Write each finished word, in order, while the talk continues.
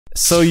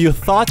So you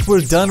thought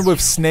we're done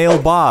with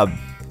Snail Bob?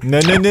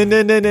 No,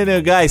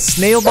 guys.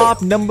 Snail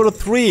Bob number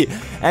 3,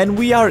 and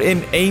we are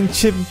in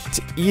ancient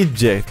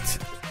Egypt.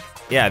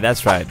 Yeah,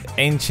 that's right,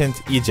 ancient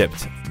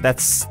Egypt.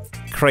 That's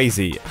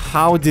crazy.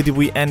 How did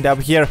we end up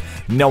here?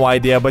 No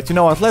idea, but you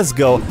know what? Let's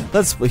go.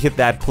 Let's hit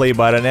that play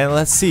button and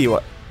let's see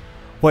what.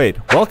 Wait,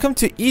 welcome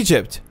to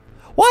Egypt.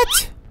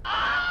 What?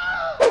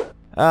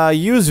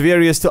 Use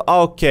various to.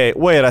 Okay,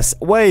 wait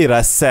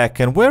a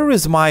second. Where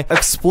is my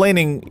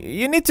explaining?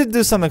 You need to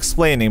do some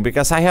explaining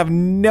because I have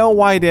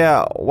no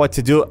idea what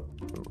to do.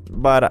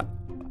 But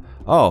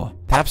oh,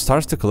 tap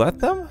stars to collect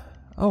them.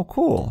 Oh,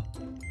 cool.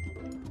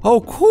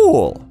 Oh,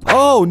 cool.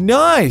 Oh,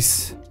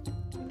 nice.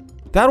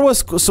 That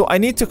was cool. So I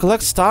need to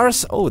collect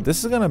stars. Oh,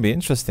 this is gonna be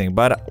interesting.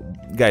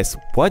 But guys,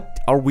 what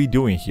are we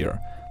doing here?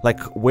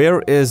 Like,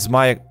 where is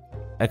my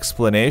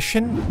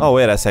explanation? Oh,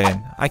 wait a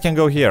second. I can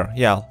go here.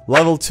 Yeah,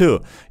 level 2.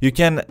 You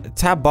can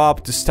tap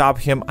Bob to stop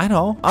him. I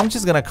know. I'm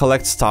just gonna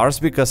collect stars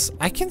because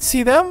I can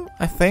see them,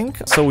 I think.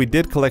 So we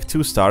did collect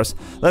 2 stars.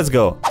 Let's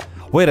go.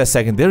 Wait a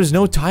second. There is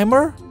no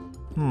timer?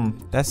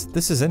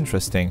 This is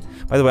interesting.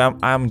 By the way,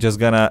 I'm just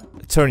gonna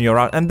turn you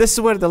around. And this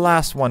is where the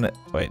last one.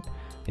 Wait.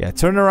 Yeah,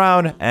 turn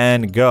around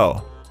and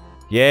go.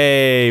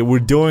 Yay, we're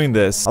doing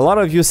this. A lot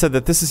of you said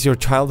that this is your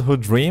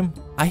childhood dream.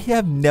 I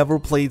have never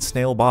played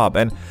Snail Bob.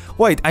 And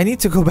wait, I need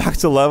to go back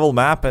to level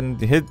map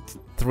and hit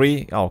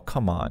 3. Oh,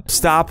 come on.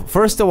 Stop.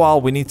 First of all,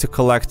 we need to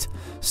collect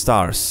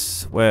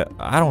stars. Where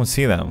I don't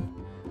see them.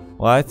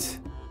 What?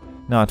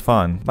 Not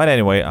fun. But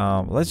anyway,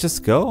 let's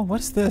just go. What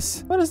is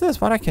this? What is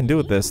this? What I can do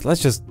with this? Let's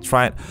just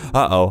try it.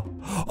 Uh-oh.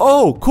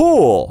 Oh,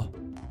 cool.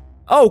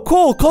 Oh,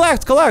 cool.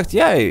 Collect.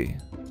 Yay.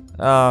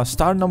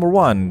 Star number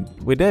 1.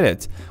 We did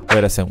it.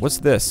 Wait a second. What's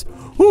this?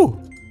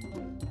 Whoo!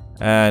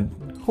 And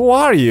who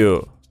are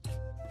you?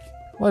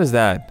 What is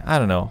that? I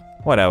don't know.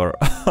 Whatever.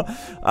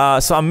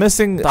 So I'm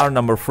missing star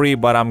number 3,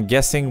 but I'm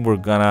guessing we're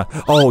gonna.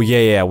 Oh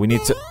yeah. We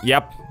need to.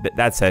 Yep.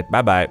 That's it.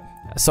 Bye.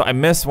 So I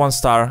missed 1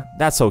 star.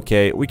 That's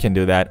okay. We can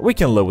do that. We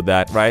can live with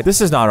that, right? This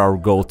is not our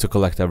goal to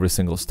collect every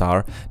single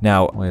star.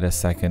 Now, wait a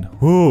second.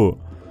 Whoo!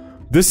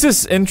 This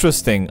is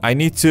interesting. I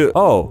need to.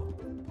 Oh.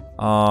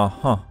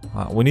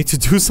 We need to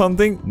do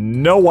something.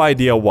 No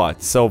idea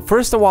what. So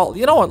first of all,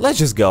 you know what? Let's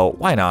just go.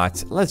 Why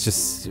not? Let's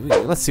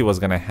see what's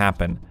gonna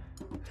happen.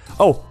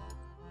 Oh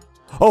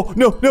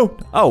no.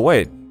 Oh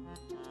wait.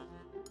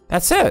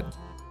 That's it.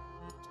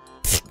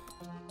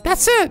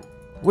 That's it.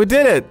 We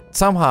did it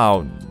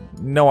somehow.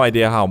 No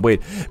idea how.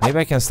 Wait. Maybe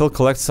I can still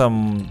collect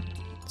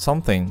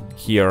something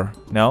here.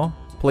 No.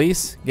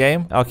 Please,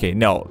 game. Okay.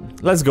 No.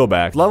 Let's go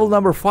back. Level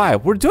number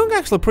 5. We're doing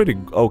actually pretty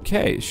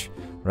okay-ish.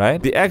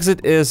 Right? The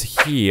exit is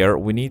here.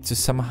 We need to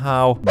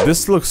somehow.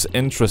 This looks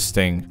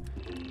interesting.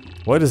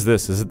 What is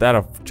this? Is that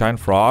a giant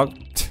frog?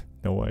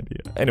 No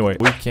idea. Anyway,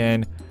 we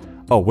can.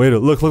 Oh, wait.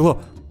 Look.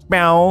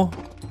 Meow.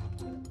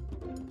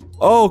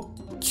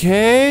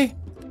 Okay.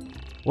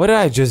 What did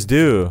I just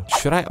do?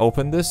 Should I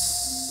open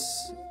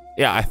this?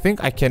 Yeah, I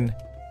think I can.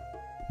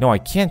 No, I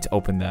can't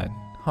open that.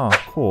 Huh,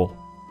 cool.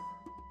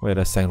 Wait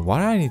a second. What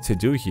do I need to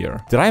do here?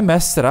 Did I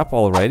mess it up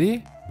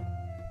already?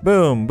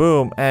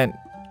 Boom, and.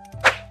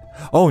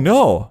 Oh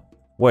no!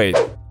 Wait.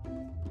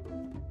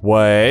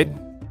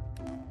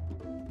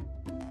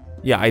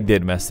 Yeah, I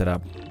did mess it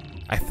up.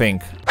 I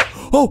think.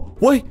 Oh,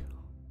 wait!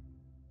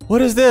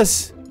 What is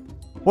this?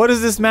 What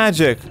is this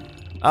magic?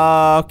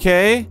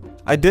 Okay.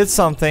 I did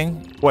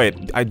something.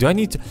 Wait, do I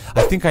need to?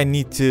 I think I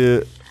need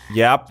to.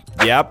 Yep.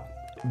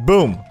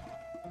 Boom.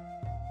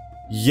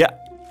 Yeah.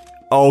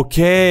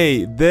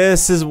 Okay,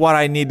 this is what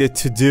I needed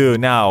to do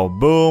now.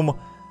 Boom.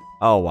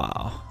 Oh,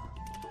 wow.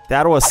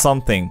 That was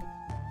something.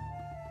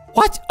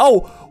 What?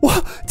 Oh,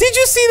 what? Did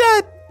you see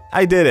that?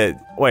 I did it.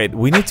 Wait,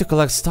 we need to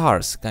collect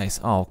stars,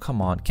 guys. Oh,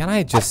 come on. Can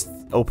I just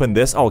open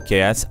this?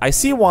 Okay, I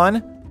see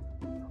 1.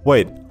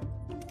 Wait,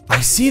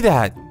 I see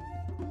that.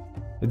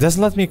 It doesn't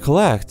let me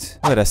collect.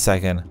 Wait a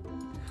second.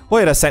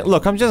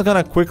 Look, I'm just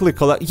gonna quickly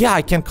collect. Yeah,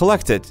 I can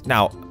collect it.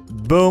 Now,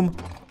 boom.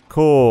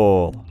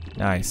 Cool.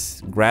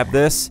 Nice. Grab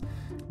this.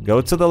 Go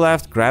to the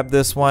left. Grab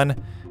this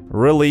one.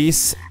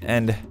 Release.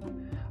 And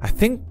I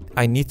think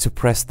I need to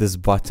press this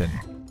button.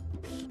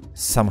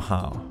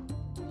 Somehow.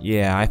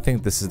 Yeah, I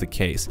think this is the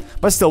case.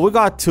 But still, we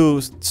got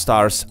 2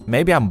 stars.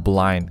 Maybe I'm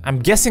blind. I'm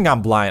guessing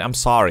I'm blind. I'm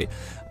sorry.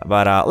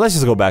 But let's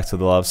just go back to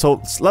the level. So,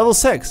 it's level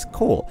 6.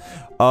 Cool.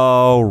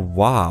 Oh,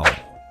 wow.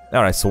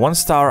 Alright, so 1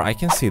 star. I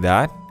can see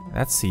that.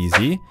 That's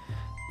easy.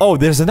 Oh,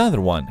 there's another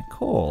one.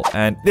 Cool.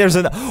 And there's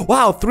an.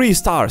 Wow, 3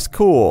 stars.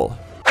 Cool.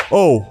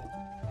 Oh.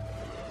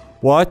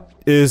 What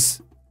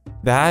is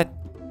that?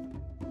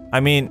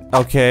 I mean,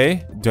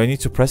 okay. Do I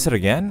need to press it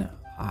again?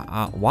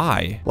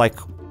 Why? Like,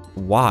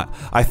 why?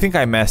 I think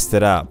I messed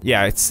it up.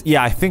 Yeah,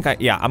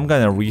 I'm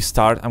gonna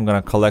restart. I'm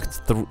gonna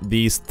collect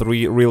these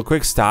 3 real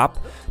quick. Stop.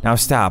 Now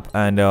stop.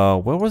 And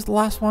where was the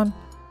last one?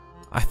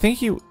 I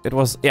think it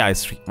was, yeah,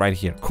 it's right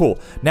here. Cool.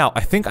 Now,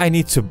 I think I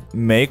need to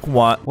make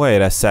 1.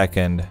 Wait a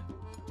second.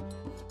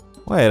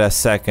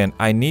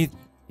 I need,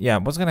 yeah,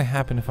 what's gonna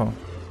happen if I'm.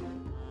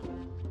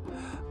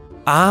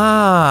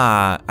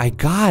 Ah, I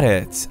got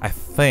it. I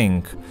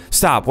think.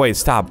 Stop, wait,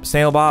 stop.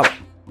 Snail Bob.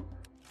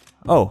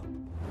 Oh.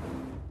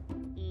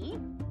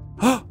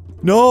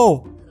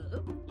 No!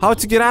 How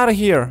to get out of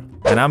here?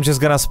 And I'm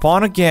just gonna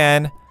spawn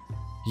again.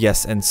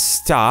 Yes, and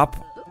stop.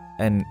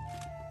 And...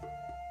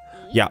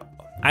 yeah,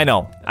 I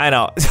know. I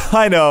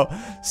know.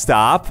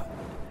 Stop.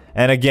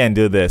 And again,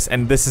 do this.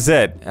 And this is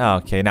it.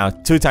 Okay, now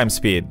 2 times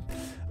speed.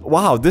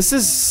 Wow, this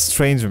is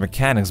strange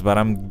mechanics, but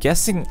I'm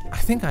guessing... I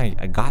think I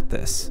got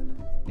this.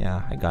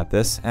 Yeah, I got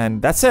this.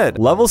 And that's it.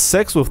 Level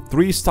 6 with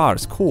 3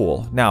 stars.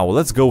 Cool. Now,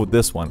 let's go with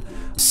this one.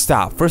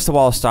 Stop. First of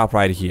all, stop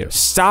right here.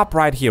 Stop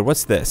right here.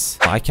 What's this?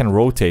 I can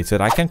rotate it.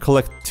 I can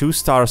collect 2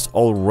 stars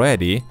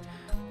already.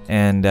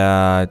 And,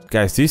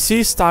 guys, do you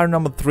see star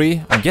number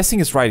 3? I'm guessing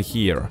it's right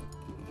here.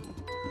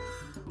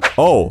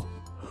 Oh.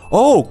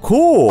 Oh,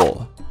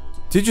 cool.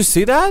 Did you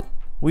see that?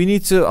 We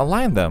need to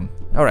align them.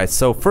 Alright,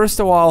 so first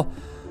of all...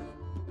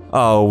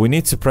 oh, we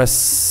need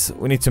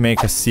to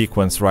make a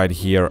sequence right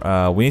here.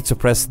 We need to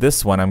press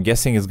this one. I'm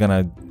guessing it's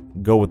gonna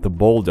go with the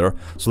boulder.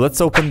 So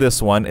let's open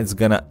this one. It's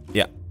gonna...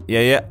 yeah.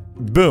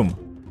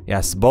 Boom.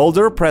 Yes,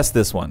 boulder, press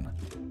this one.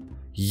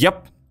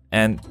 Yep.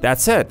 And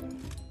that's it.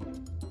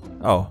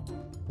 Oh,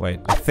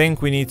 wait. I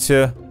think we need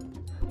to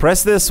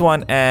press this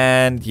one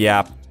and...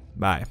 yeah,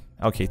 bye.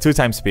 Okay, 2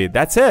 times speed.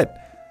 That's it.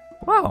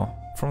 Wow.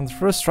 From the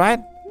first try?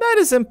 That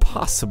is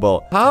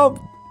impossible. How...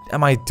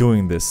 am I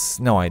doing this?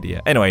 No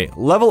idea. Anyway,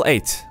 level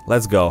 8.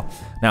 Let's go.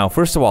 Now,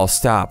 first of all,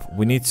 stop.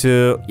 We need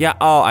to... yeah,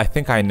 oh, I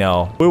think I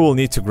know. We will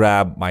need to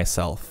grab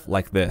myself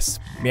like this.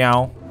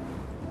 Meow.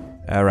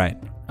 Alright.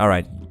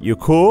 Alright. You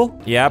cool?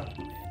 Yep.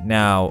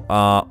 Now,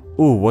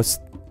 ooh, what's...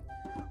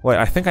 wait,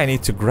 I think I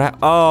need to grab...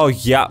 oh,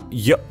 yeah.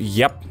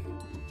 Yep.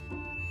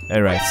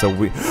 Alright, so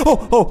we...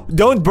 oh,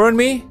 don't burn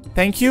me.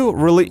 Thank you.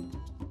 Really...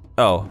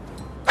 oh.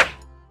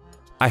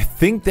 I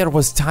think there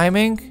was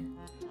timing.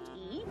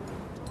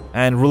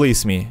 And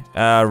release me.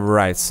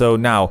 Right, so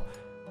now...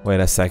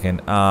 wait a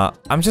second.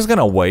 I'm just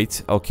gonna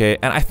wait, okay?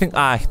 And I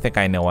think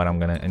I know what I'm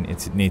gonna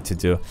need to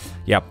do.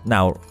 Yep,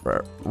 now...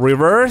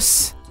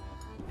 reverse.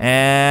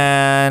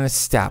 And...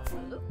 stop.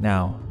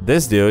 Now,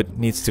 this dude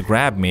needs to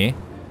grab me.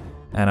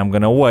 And I'm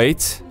gonna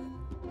wait.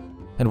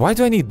 And why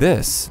do I need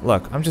this?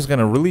 Look, I'm just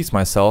gonna release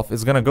myself.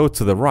 It's gonna go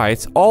to the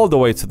right. All the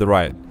way to the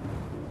right.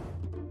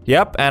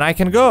 Yep, and I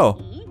can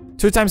go.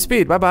 2 times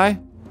speed, bye-bye.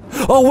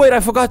 Oh wait, I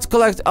forgot to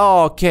collect.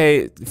 Oh,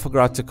 okay,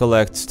 forgot to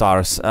collect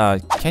stars.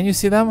 Can you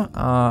see them?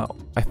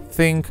 I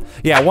think,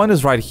 yeah, one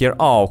is right here.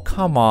 Oh,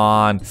 come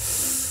on.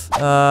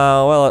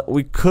 Well,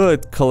 we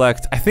could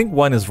collect. I think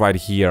one is right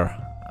here.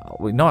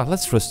 No,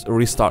 let's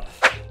restart.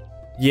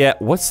 Yeah,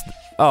 what's?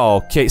 Oh,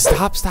 okay,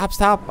 stop.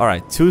 All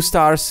right, 2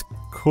 stars.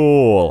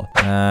 Cool.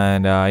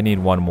 And I need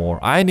one more.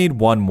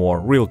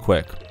 Real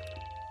quick.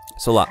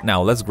 So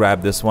now let's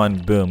grab this one.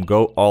 Boom,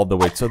 go all the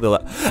way to the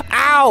left.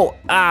 Ow!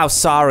 Ow,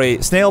 sorry.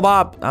 Snail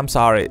Bob, I'm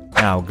sorry.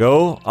 Now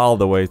go all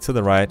the way to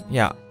the right.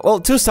 Yeah, well,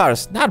 2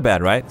 stars. Not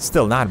bad, right?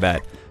 Still not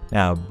bad.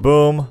 Now,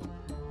 boom.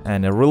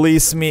 And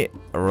release me.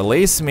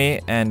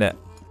 And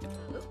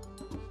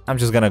I'm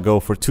just gonna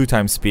go for 2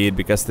 times speed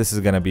because this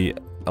is gonna be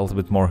a little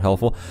bit more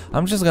helpful.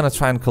 I'm just gonna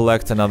try and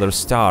collect another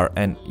star.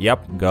 And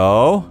yep,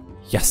 go.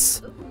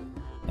 Yes.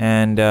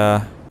 And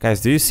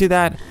guys, do you see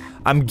that?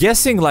 I'm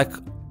guessing like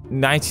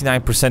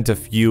 99%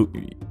 of you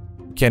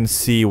can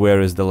see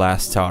where is the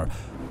last star.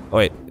 Oh,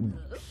 wait.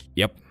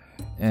 Yep.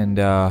 And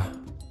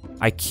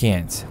I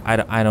can't.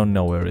 I don't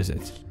know where is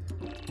it.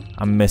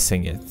 I'm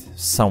missing it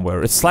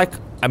somewhere. It's like,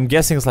 I'm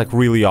guessing it's like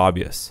really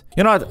obvious.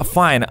 You know what?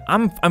 Fine.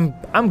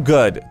 I'm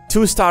good.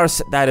 2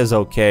 stars, that is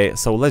okay.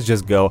 So let's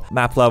just go.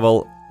 Map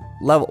level.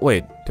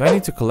 Wait, do I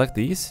need to collect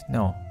these?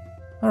 No.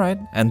 All right.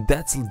 And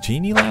that's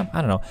genie lamp?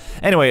 I don't know.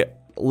 Anyway,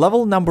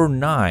 level number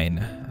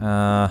 9.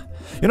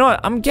 You know what?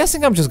 I'm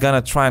guessing I'm just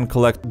gonna try and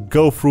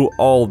go through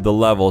all the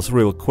levels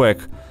real quick.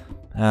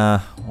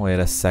 Wait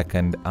a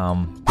second.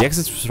 The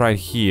exit is right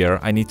here.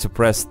 I need to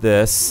press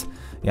this.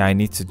 Yeah, I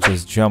need to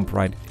just jump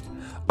right.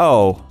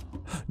 Oh.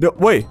 No,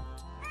 wait.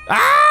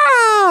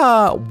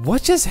 Ah!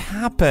 What just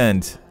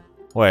happened?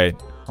 Wait,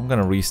 I'm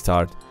gonna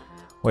restart.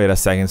 Wait a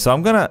second. So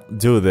I'm gonna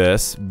do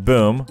this.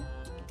 Boom.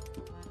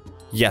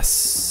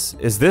 Yes.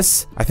 Is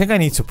this? I think I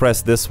need to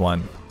press this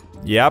one.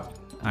 Yep.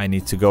 I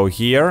need to go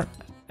here.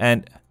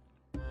 And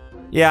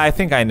yeah, I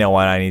think I know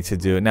what I need to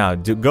do. Now,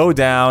 go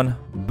down.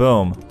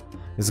 Boom.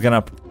 It's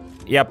gonna...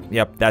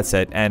 Yep, that's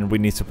it. And we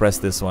need to press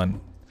this one.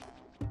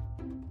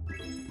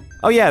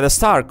 Oh yeah, the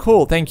star.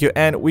 Cool, thank you.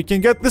 And we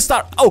can get the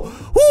star. Oh,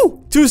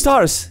 woo! 2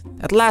 stars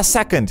at last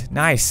second.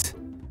 Nice.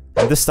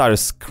 And this star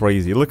is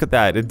crazy. Look at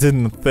that. It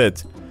didn't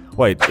fit.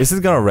 Wait, is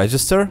it gonna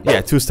register?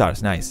 Yeah, 2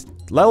 stars. Nice.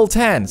 Level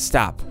 10.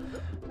 Stop.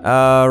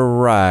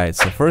 Right.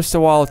 So first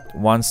of all,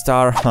 1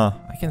 star. Huh.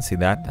 I can see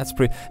that. That's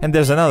pretty. And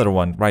there's another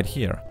one right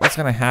here. What's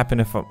gonna happen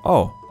if I'm...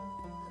 oh.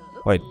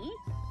 Wait.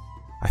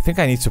 I think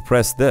I need to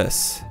press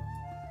this.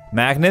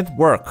 Magnet,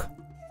 work.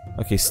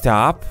 Okay,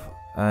 stop.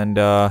 And,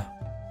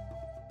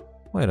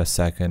 wait a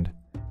second.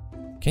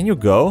 Can you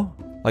go?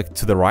 Like,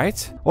 to the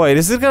right? Wait,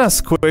 is it gonna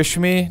squish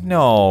me?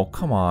 No,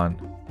 come on.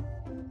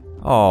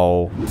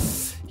 Oh.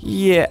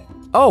 Yeah.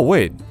 Oh,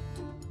 wait.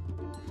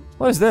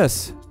 What is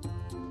this?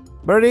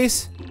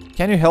 Birdies?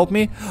 Can you help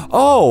me?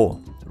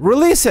 Oh!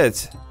 Release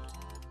it!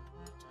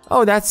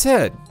 Oh, that's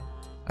it.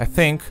 I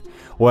think.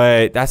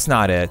 Wait, that's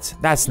not it.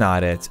 That's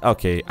not it.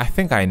 Okay, I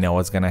think I know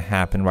what's gonna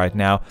happen right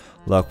now.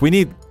 Look, we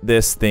need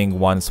this thing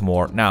once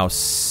more. Now,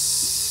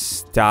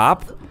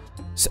 stop.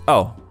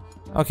 Oh,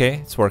 okay,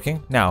 it's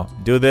working. Now,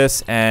 do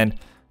this and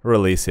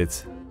release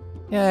it.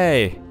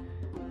 Yay.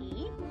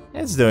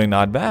 It's doing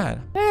not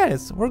bad. Yeah,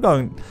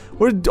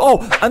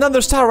 oh,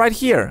 another star right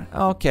here.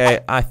 Okay,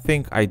 I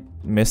think I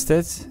missed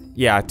it.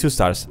 Yeah, 2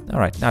 stars. All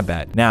right, not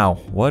bad. Now,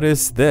 what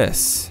is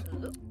this?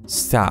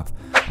 Stop.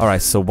 All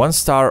right, so 1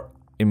 star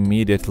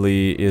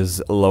immediately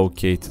is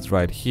located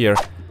right here.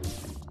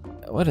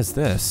 What is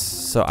this?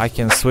 So I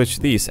can switch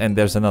these and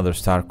there's another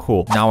star.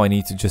 Cool. Now I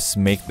need to just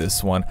make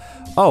this one.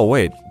 Oh,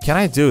 wait. Can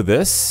I do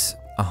this?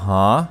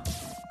 Uh-huh.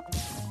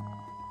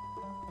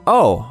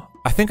 Oh,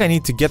 I think I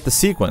need to get the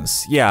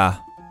sequence. Yeah.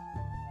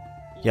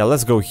 Yeah,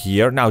 let's go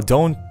here. Now,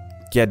 don't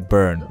get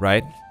burned,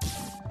 right?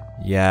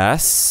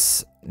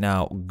 Yes.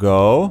 Now,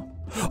 go.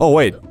 Oh,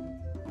 wait.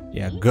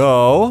 Yeah,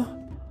 go.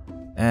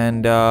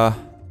 And,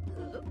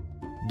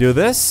 do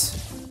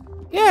this.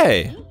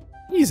 Yay.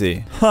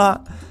 Easy.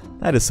 Ha.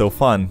 That is so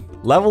fun.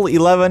 Level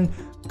 11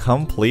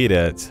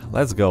 completed.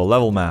 Let's go.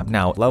 Level map.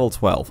 Now, level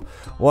 12.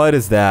 What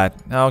is that?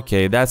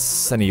 Okay,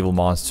 that's an evil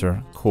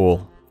monster.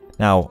 Cool.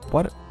 Now,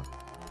 what?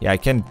 Yeah, I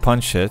can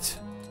punch it.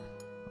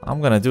 I'm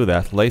gonna do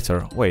that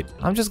later. Wait,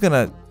 I'm just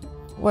gonna...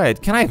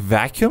 Wait, can I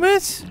vacuum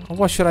it? Or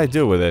what should I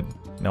do with it?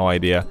 No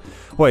idea.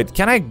 Wait,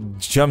 can I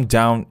jump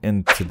down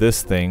into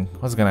this thing?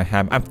 What's gonna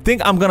happen? I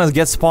think I'm gonna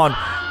get spawned.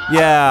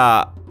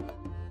 Yeah.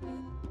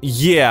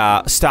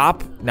 Yeah.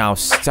 Stop. Now,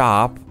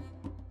 stop.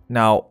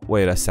 Now,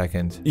 wait a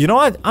second. You know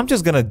what? I'm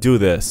just gonna do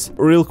this.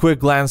 Real quick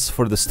glance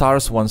for the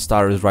stars. 1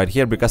 star is right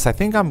here because I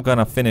think I'm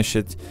gonna finish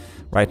it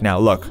right now.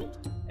 Look.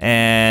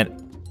 And...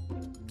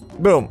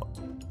 boom.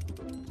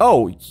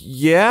 Oh,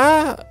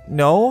 yeah?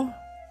 No?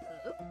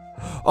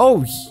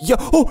 Oh, yeah.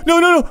 Oh, no,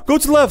 no, no. Go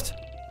to the left.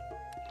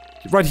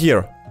 Right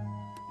here.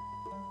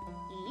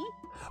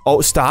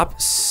 Oh, stop.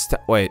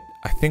 Wait,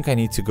 I think I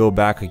need to go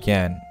back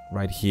again.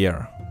 Right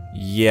here.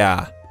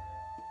 Yeah.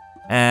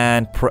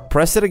 And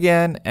press it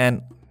again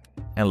and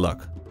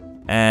look.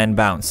 And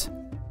bounce.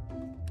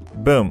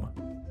 Boom.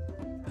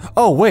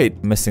 Oh,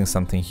 wait. Missing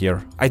something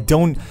here. I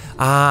don't...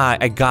 Ah,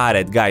 I got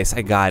it, guys.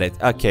 I got it.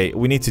 Okay,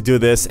 we need to do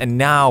this and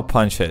now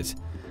punch it.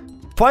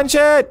 Punch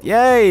it!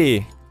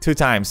 Yay! 2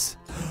 times.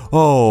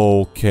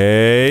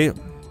 Okay.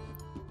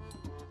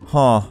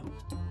 Huh.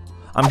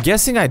 I'm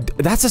guessing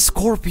that's a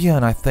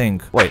scorpion, I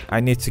think. Wait, I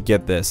need to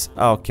get this.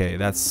 Okay,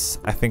 that's...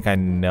 I think I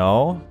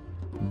know.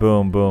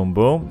 Boom, boom,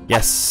 boom.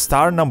 Yes,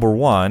 star number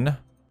 1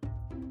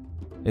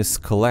 is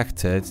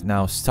collected.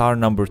 Now, star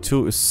number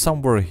 2 is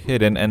somewhere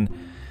hidden and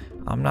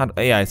I'm not...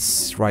 Yeah,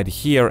 it's right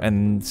here.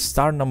 And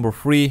star number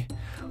 3...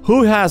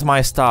 Who has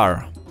my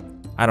star?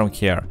 I don't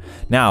care.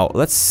 Now,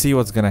 let's see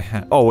what's gonna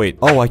happen. Oh, wait.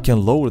 Oh, I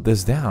can lower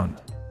this down.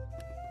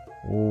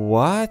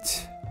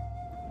 What?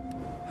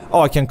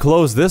 Oh, I can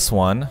close this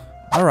one.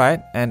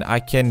 Alright, and I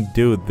can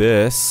do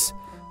this.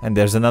 And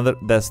there's another...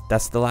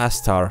 That's the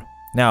last star.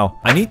 Now,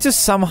 I need to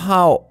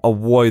somehow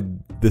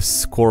avoid this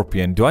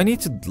scorpion. Do I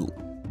need to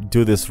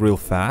do this real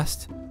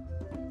fast?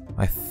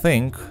 I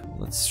think...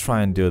 Let's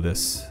try and do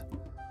this.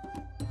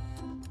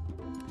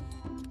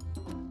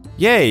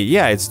 Yay!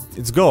 Yeah,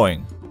 it's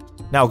going.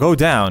 Now, go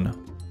down.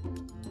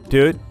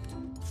 Dude.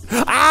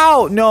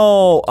 Ow!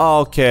 No!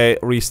 Okay,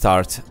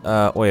 restart.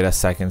 Wait a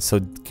second. So,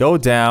 go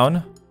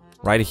down.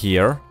 Right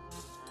here.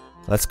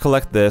 Let's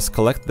collect this,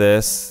 collect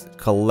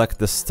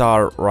the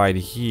star right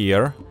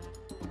here.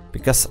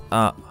 Because,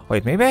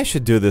 wait, maybe I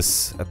should do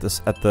this at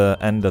the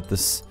end of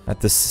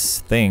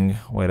this thing.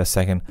 Wait a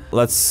second.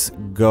 Let's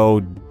go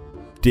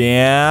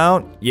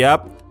down.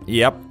 Yep.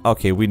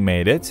 Okay, we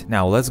made it.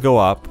 Now, let's go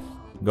up.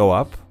 Go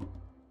up.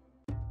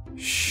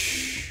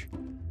 Shh.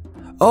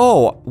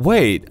 Oh,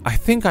 wait, I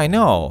think I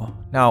know.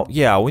 Now,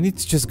 yeah, we need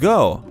to just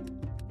go.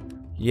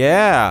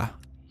 Yeah.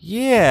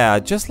 Yeah,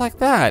 just like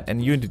that.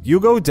 And you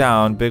go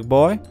down, big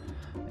boy.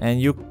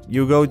 And you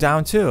go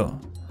down too.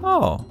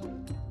 Oh.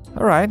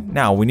 Alright,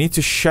 now we need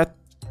to shut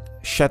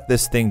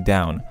this thing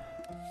down.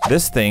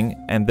 This thing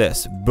and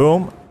this.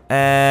 Boom.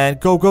 And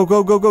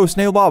go,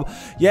 Snail Bob.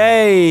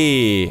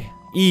 Yay!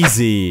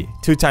 Easy.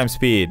 2 times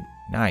speed.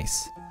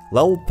 Nice.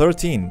 Level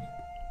 13.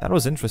 That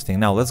was interesting.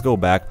 Now let's go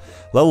back.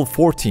 Level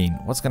 14.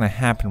 What's gonna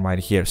happen right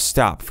here?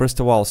 Stop.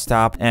 First of all,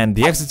 stop. And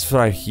the exit's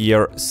right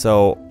here.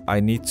 So I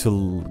need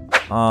to...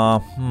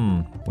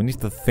 we need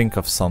to think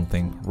of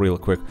something real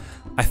quick.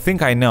 I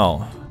think I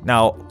know.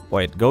 Now,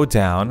 wait. Go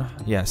down.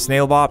 Yeah,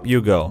 Snail Bob, you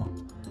go.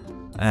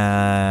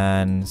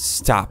 And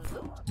stop.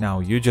 Now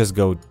you just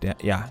go.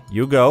 Yeah,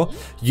 you go.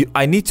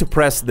 I need to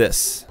press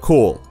this.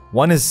 Cool.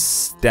 1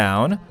 is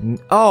down.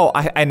 Oh,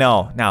 I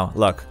know. Now,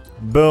 look.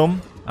 Boom.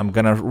 I'm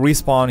gonna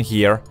respawn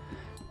here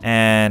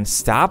and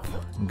stop,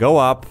 go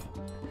up,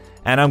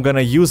 and I'm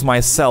gonna use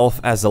myself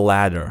as a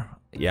ladder.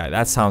 Yeah,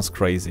 that sounds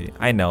crazy.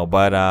 I know,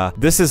 but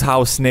this is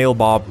how Snail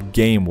Bob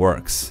game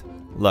works.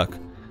 Look.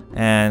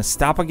 And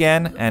stop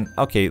again. And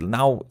okay,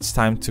 now it's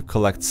time to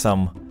collect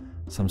some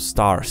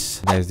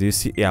stars. Guys, do you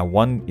see? Yeah,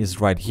 one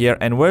is right here.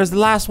 And where's the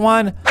last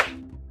one?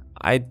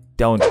 I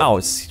don't. Oh,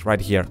 it's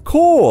right here.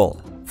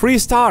 Cool. 3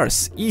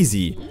 stars.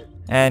 Easy.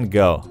 And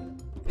go.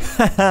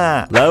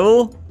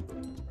 Level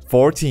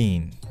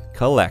 14.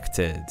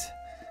 Collected.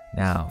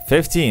 Now,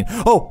 15.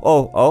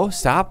 Oh,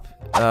 stop.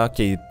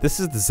 Okay, this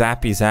is the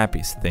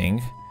Zappies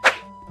thing.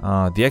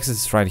 The exit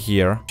is right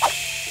here.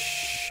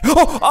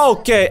 Oh,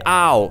 okay.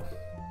 Ow.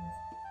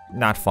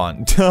 Not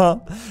fun.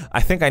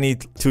 I think I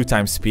need 2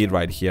 times speed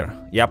right here.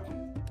 Yep.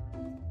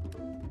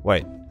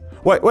 Wait.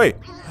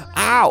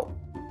 Ow.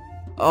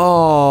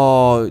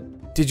 Oh,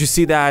 did you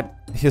see that?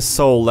 His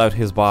soul left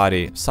his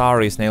body.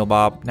 Sorry, Snail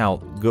Bob. Now,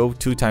 go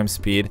 2 times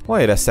speed.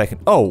 Wait a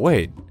second. Oh,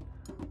 wait.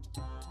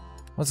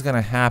 What's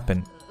gonna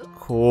happen?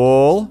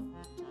 Cool.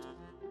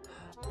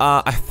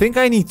 I think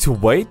I need to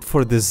wait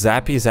for this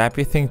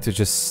zappy thing to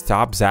just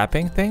stop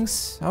zapping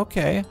things.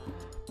 Okay.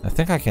 I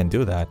think I can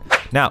do that.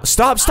 Now,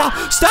 stop!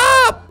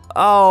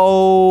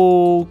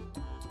 Oh.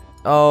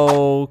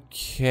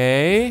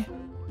 Okay.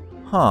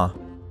 Huh.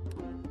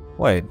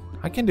 Wait,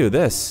 I can do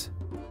this.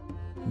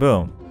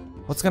 Boom.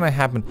 What's gonna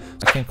happen?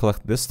 I can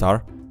collect this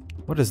star.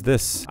 What is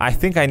this? I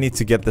think I need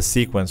to get the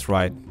sequence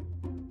right.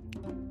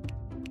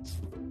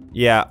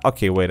 Yeah,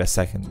 okay, wait a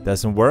second.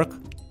 Doesn't work?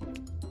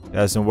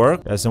 Doesn't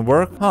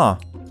work? Huh.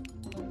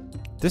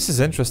 This is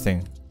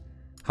interesting.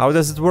 How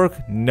does it work?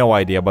 No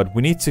idea, but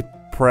we need to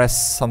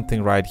press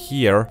something right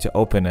here to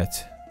open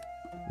it.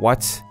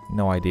 What?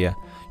 No idea.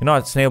 You know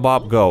what, Snail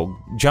Bob, go.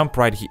 Jump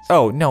right here.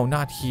 Oh, no,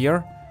 not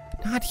here.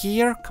 Not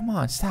here? Come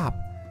on, stop.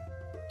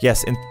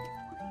 Yes, in...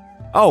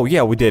 Oh,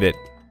 yeah, we did it.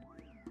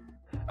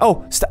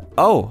 Oh, stop.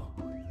 Oh,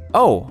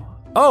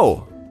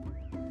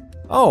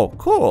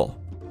 cool.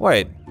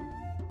 Wait.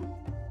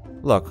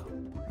 Look,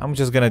 I'm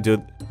just gonna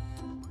do...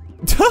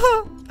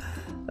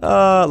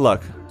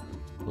 Look.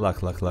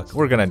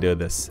 We're gonna do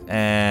this.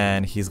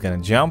 And he's gonna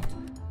jump.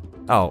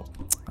 Oh,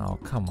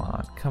 come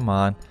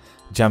on.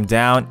 Jump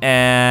down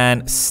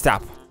and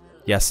stop.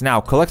 Yes, now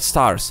collect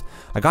stars.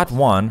 I got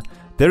 1.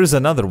 There is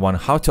another one.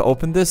 How to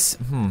open this?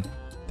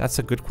 That's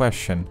a good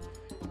question.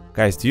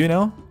 Guys, do you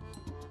know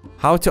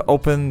how to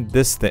open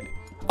this thing?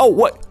 Oh,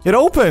 what? It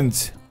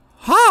opened.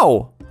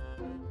 How?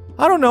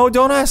 I don't know.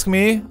 Don't ask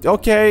me.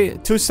 Okay,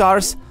 2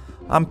 stars.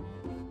 I'm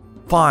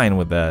fine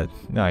with that.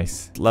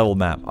 Nice. Level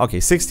map. Okay,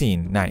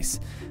 16. Nice.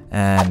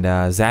 And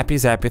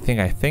zappy thing.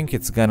 I think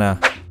it's gonna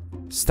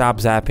stop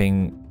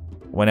zapping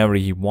whenever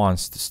he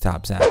wants to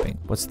stop zapping.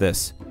 What's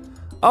this?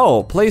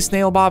 Oh, play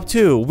Snail Bob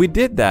 2. We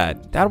did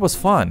that. That was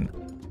fun.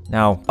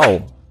 Now,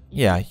 oh,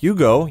 yeah, you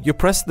go. You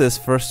press this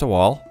first of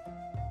all.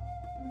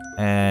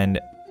 And,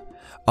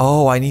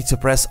 oh, I need to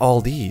press all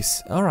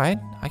these. All right,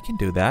 I can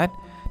do that.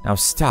 Now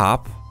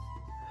stop.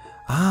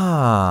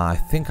 Ah, I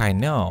think I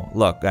know.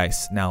 Look,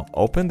 guys, now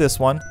open this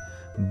one.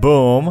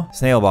 Boom.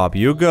 Snail Bob,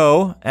 you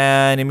go.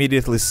 And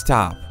immediately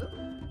stop.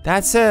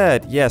 That's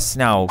it. Yes,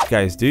 now,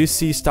 guys, do you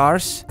see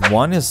stars?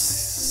 One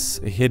is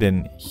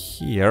hidden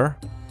here.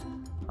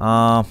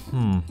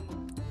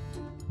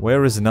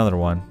 Where is another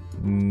one?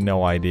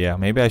 No idea.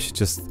 Maybe I should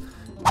just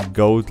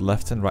go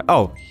left and right.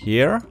 Oh,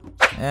 here.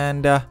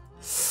 And,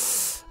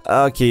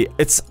 okay,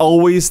 it's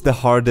always the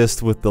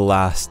hardest with the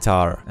last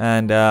star.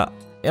 And,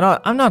 you know,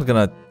 I'm not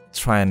gonna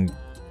try and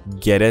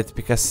get it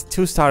because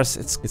 2 stars,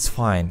 it's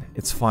fine.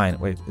 It's fine.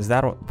 Wait, was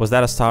that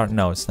a star?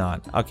 No, it's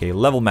not. Okay,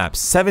 level map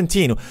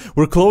 17.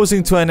 We're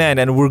closing to an end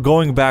and we're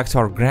going back to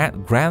our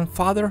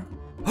grandfather.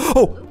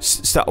 Oh,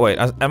 stop. Wait,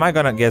 am I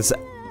gonna get...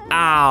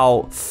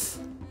 Ow.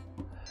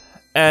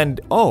 And,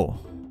 oh,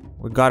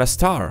 we got a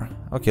star.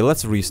 Okay,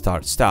 let's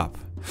restart. Stop.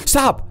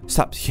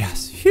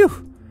 Yes.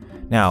 Phew.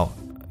 Now,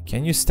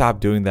 can you stop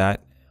doing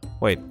that?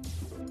 Wait.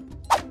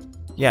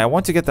 Yeah, I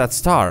want to get that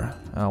star.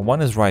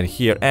 One is right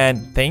here.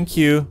 And thank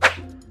you.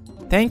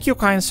 Thank you,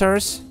 kind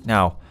sirs.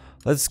 Now,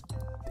 let's...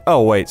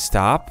 Oh, wait,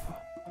 stop.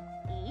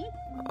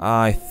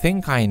 I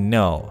think I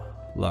know.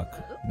 Look,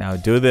 now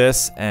do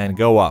this and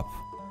go up.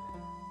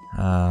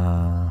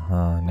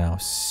 Now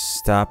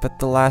stop at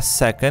the last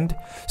second.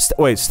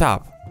 Wait,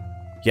 stop.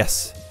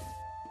 Yes.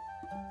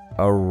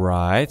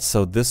 Alright,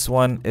 so this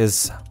one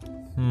is...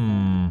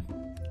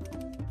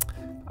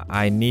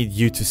 I need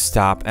you to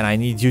stop, and I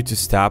need you to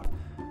stop.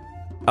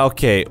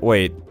 Okay,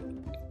 wait.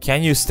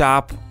 Can you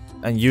stop?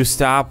 And you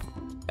stop?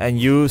 And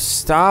you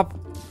stop?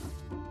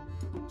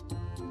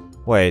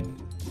 Wait.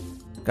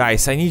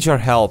 Guys, I need your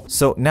help.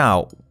 So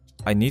now,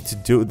 I need to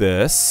do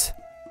this.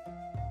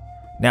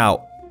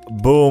 Now,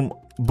 boom,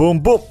 boom,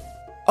 boom.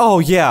 Oh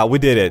yeah, we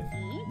did it.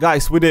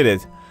 Guys, we did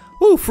it.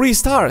 Ooh, 3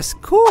 stars.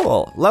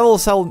 Cool. Level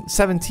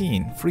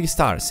 17. 3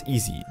 stars.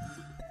 Easy.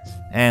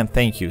 And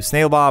thank you.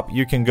 Snail Bob,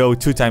 you can go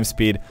 2 times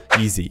speed.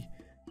 Easy.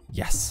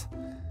 Yes.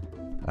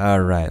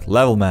 Alright,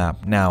 level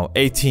map. Now,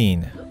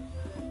 18.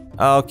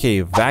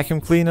 Okay, vacuum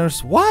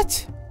cleaners.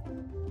 What?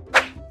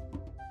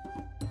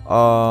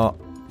 Oh,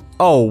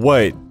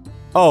 wait.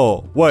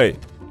 Oh, wait.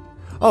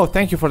 Oh,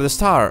 thank you for the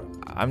star.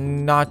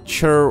 I'm not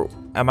sure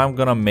am I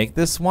gonna make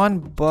this one,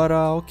 but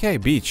okay,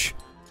 beach.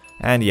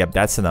 And yep,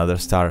 that's another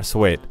star. So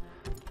wait,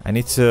 I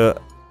need to...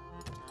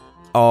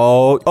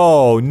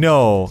 Oh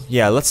no.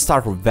 Yeah, let's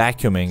start with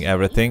vacuuming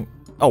everything.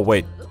 Oh,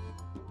 wait.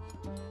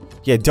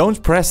 Yeah,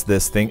 don't press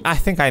this thing. I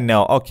think I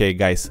know. Okay,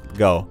 guys,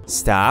 go.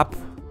 Stop.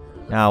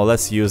 Now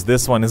let's use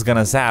this one. It's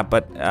gonna zap,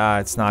 but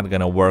it's not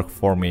gonna work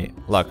for me.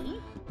 Look,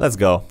 let's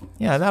go.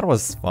 Yeah, that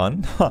was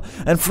fun.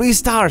 And 3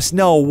 stars.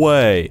 No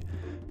way.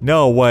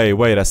 No way.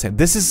 Wait a second.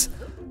 This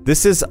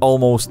is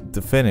almost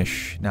the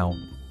finish. Now,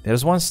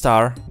 there's 1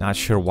 star. Not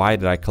sure why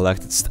did I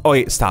collect it. Oh,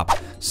 wait, stop.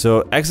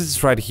 So exit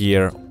is right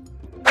here.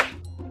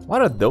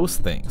 What are those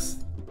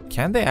things?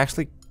 Can they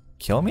actually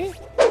kill me?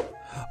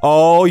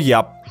 Oh,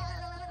 yep.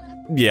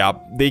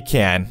 Yep, they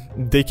can.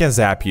 They can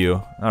zap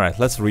you. Alright,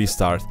 let's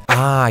restart.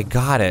 Ah, I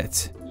got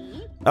it.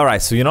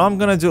 Alright, so you know what I'm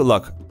gonna do?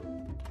 Look.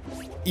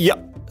 Yep,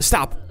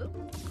 stop.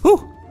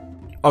 Whew.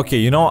 Okay,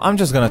 you know, I'm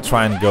just gonna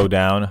try and go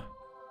down.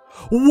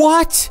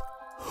 What?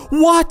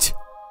 What?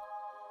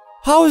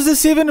 How is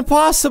this even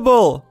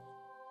possible?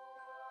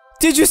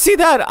 Did you see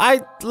that?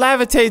 I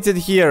levitated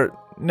here.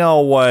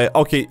 No way.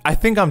 Okay, I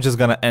think I'm just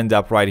gonna end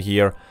up right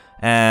here.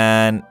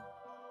 And...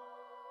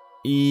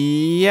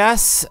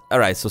 yes.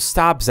 Alright, so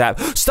stop, zap.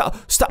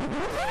 Stop, stop.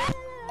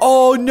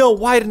 Oh no,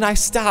 why didn't I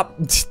stop?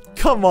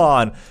 Come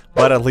on.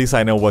 But at least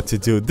I know what to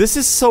do. This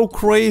is so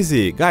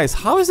crazy. Guys,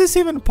 how is this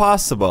even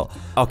possible?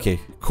 Okay,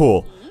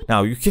 cool.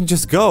 Now you can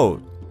just go.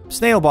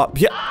 Snail Bob.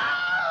 Yeah.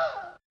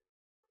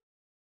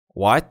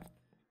 What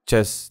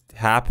just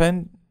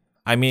happened?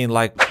 I mean,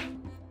 like,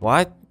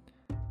 what?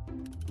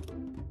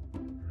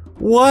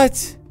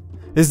 What?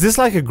 Is this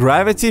like a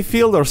gravity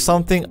field or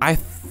something? I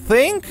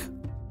think?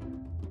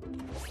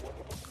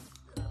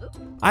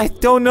 I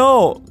don't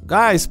know.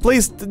 Guys,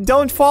 please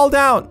don't fall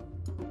down.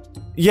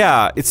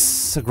 Yeah,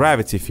 it's a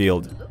gravity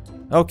field.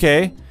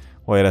 Okay.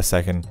 Wait a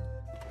second.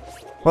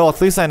 Well, at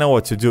least I know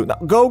what to do. Now,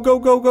 go, go,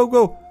 go, go,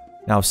 go.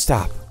 Now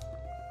stop.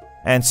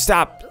 And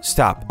stop,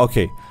 stop.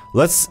 Okay.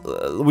 Let's,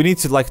 we need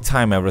to like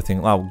time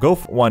everything. Now go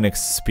for 1x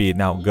speed.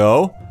 Now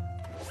go.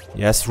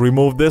 Yes,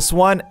 remove this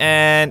one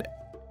and...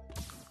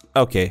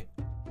 okay.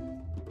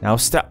 Now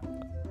stop.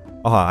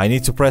 Oh, I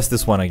need to press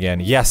this one again.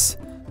 Yes.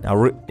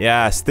 Now,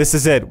 yes, this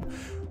is it.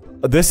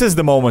 This is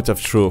the moment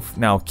of truth.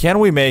 Now, can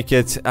we make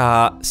it?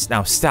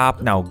 Now,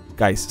 stop. Now,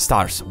 guys,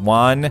 stars.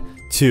 1,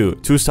 2.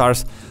 2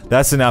 stars.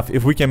 That's enough.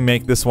 If we can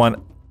make this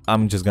one,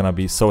 I'm just gonna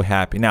be so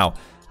happy. Now,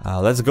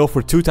 let's go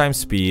for 2 times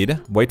speed.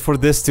 Wait for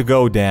this to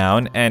go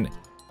down and...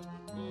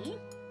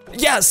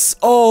 yes!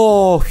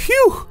 Oh,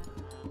 phew!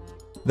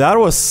 That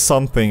was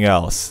something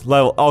else.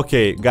 Level...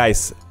 okay,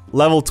 guys.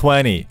 Level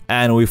 20.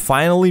 And we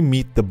finally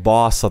meet the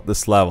boss of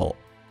this level.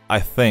 I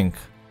think.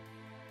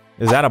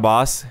 Is that a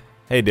boss?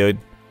 Hey, dude.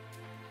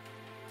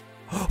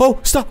 Oh,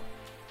 stop!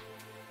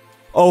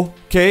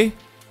 Okay.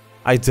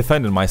 I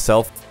defended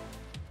myself.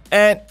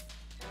 And...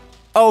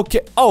 okay.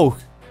 Oh!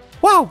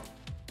 Wow!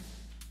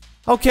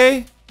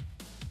 Okay.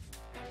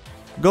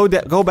 Go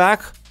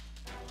back.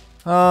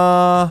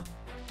 Now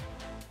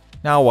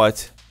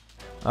what?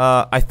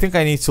 I think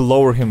I need to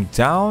lower him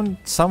down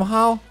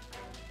somehow.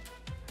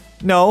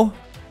 No.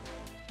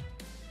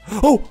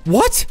 Oh,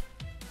 what?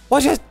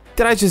 What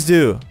did I just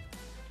do?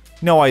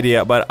 No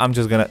idea, but I'm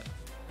just gonna...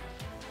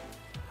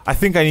 I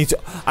think I need to...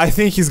 I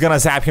think he's gonna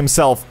zap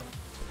himself.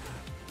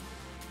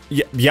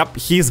 Yep,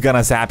 he's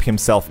gonna zap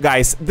himself.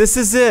 Guys, this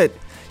is it.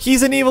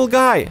 He's an evil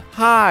guy.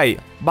 Hi.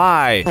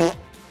 Bye.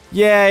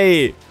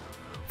 Yay.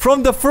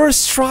 From the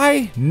first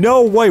try?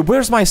 No way.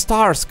 Where's my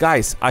stars,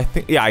 guys? I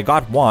think... yeah, I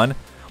got 1.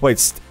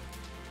 Wait,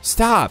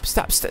 stop.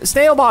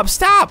 Snail Bob,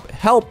 stop.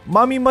 Help.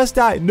 Mommy must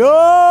die.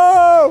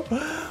 No.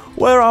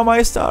 Where are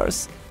my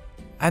stars?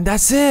 And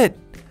that's it.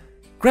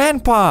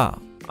 Grandpa,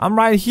 I'm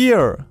right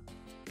here.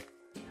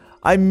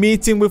 I'm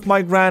meeting with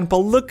my grandpa.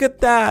 Look at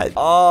that.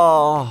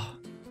 Oh,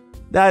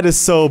 that is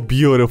so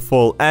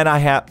beautiful. And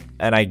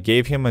I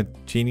gave him a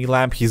genie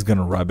lamp. He's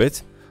gonna rub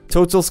it.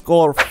 Total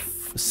score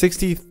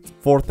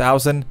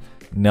 64,000.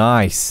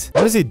 Nice.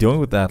 What is he doing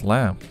with that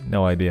lamp?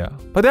 No idea.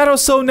 But that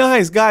was so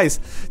nice, guys.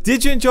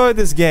 Did you enjoy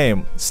this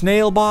game?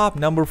 Snail Bob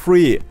number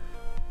 3.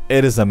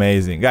 It is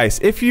amazing. Guys,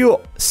 if you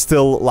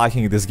still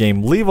liking this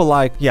game, leave a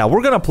like. Yeah,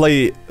 we're gonna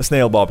play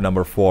Snail Bob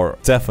number 4.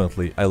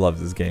 Definitely, I love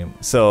this game.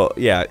 So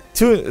yeah,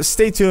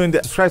 stay tuned.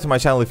 Subscribe to my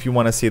channel if you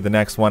want to see the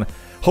next one.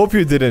 Hope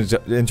you did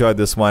enjoy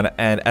this one.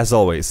 And as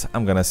always,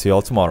 I'm gonna see you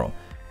all tomorrow.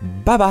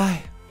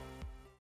 Bye-bye.